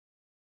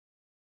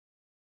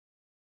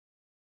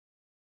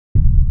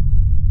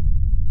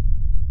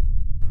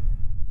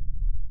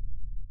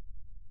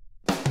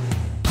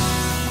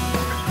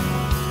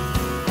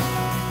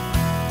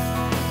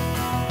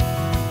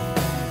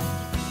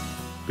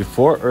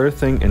Before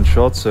earthing and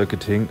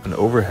short-circuiting an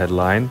overhead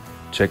line,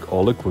 check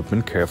all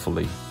equipment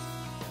carefully.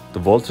 The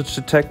voltage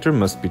detector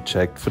must be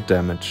checked for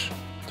damage.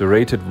 The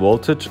rated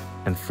voltage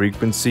and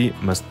frequency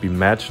must be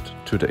matched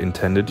to the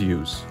intended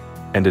use,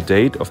 and the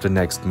date of the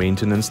next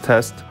maintenance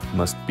test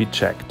must be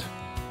checked.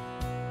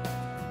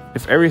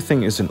 If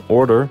everything is in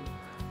order,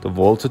 the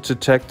voltage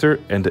detector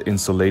and the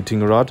insulating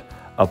rod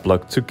are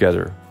plugged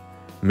together,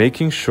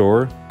 making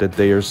sure that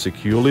they are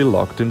securely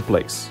locked in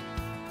place.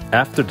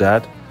 After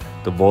that,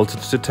 the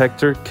voltage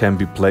detector can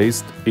be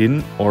placed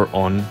in or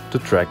on the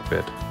track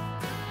bed.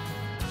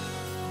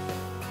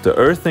 The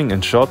earthing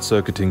and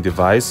short-circuiting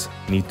device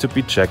need to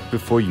be checked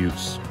before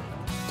use.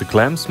 The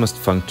clamps must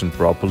function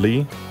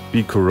properly,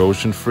 be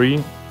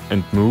corrosion-free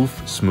and move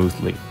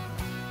smoothly.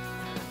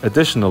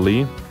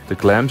 Additionally, the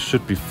clamps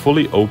should be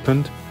fully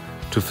opened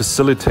to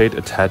facilitate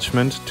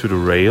attachment to the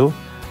rail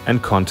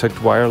and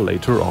contact wire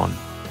later on.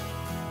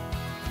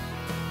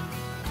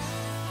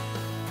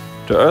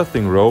 The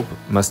earthing rope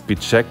must be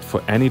checked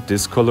for any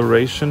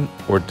discoloration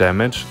or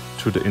damage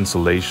to the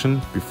insulation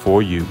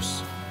before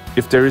use.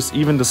 If there is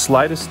even the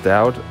slightest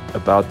doubt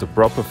about the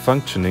proper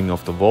functioning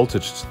of the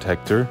voltage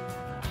detector,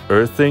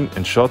 earthing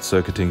and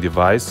short-circuiting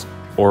device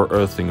or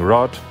earthing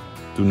rod,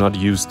 do not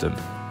use them.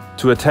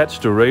 To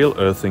attach the rail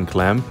earthing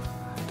clamp,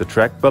 the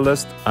track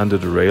ballast under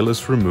the rail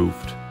is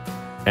removed.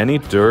 Any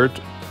dirt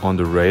on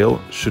the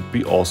rail should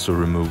be also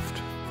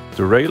removed.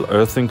 The rail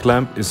earthing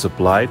clamp is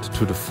applied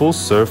to the full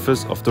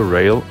surface of the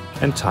rail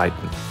and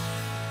tightened.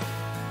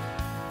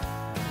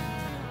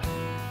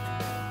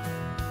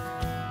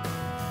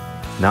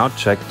 Now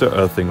check the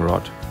earthing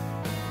rod.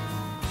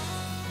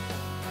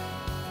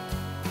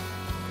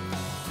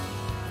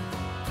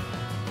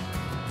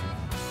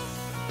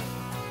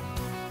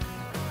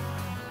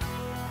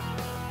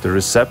 The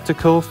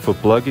receptacle for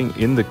plugging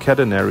in the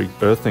catenary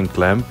earthing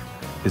clamp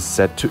is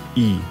set to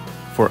E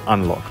for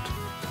unlocked.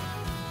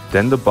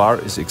 Then the bar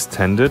is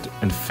extended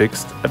and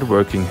fixed at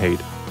working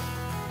height.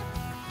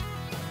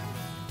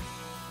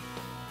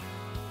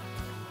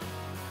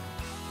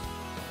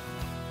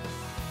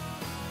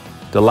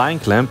 The line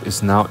clamp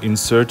is now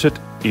inserted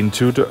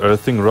into the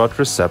earthing rod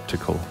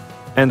receptacle,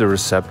 and the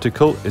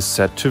receptacle is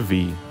set to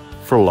V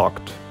for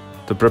locked.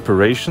 The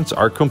preparations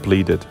are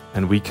completed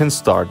and we can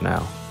start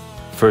now.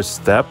 First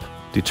step,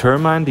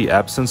 determine the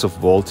absence of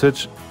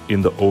voltage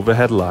in the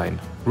overhead line.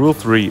 Rule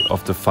 3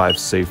 of the 5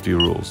 safety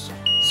rules.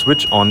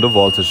 Switch on the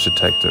voltage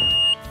detector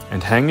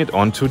and hang it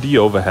onto the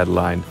overhead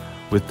line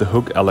with the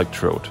hook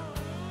electrode.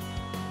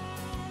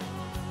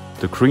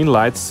 The green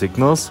light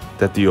signals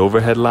that the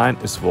overhead line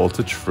is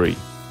voltage free.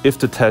 If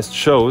the test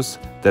shows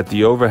that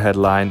the overhead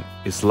line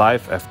is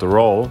live after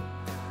all,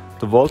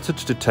 the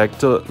voltage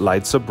detector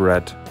lights up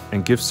red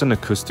and gives an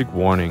acoustic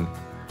warning.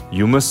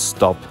 You must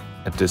stop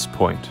at this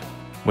point.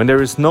 When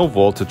there is no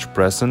voltage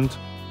present,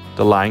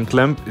 the line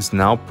clamp is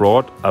now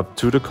brought up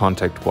to the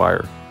contact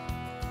wire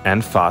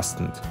and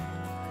fastened.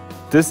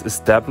 This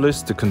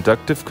establishes the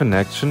conductive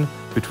connection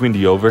between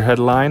the overhead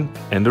line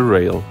and the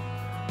rail.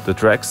 The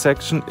track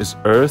section is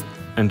earthed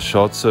and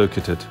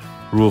short-circuited.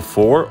 Rule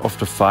 4 of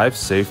the 5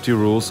 safety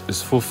rules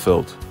is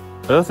fulfilled.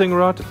 Earthing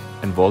rod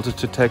and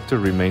voltage detector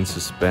remain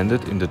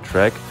suspended in the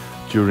track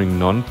during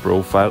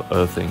non-profile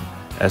earthing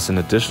as an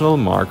additional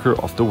marker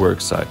of the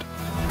worksite.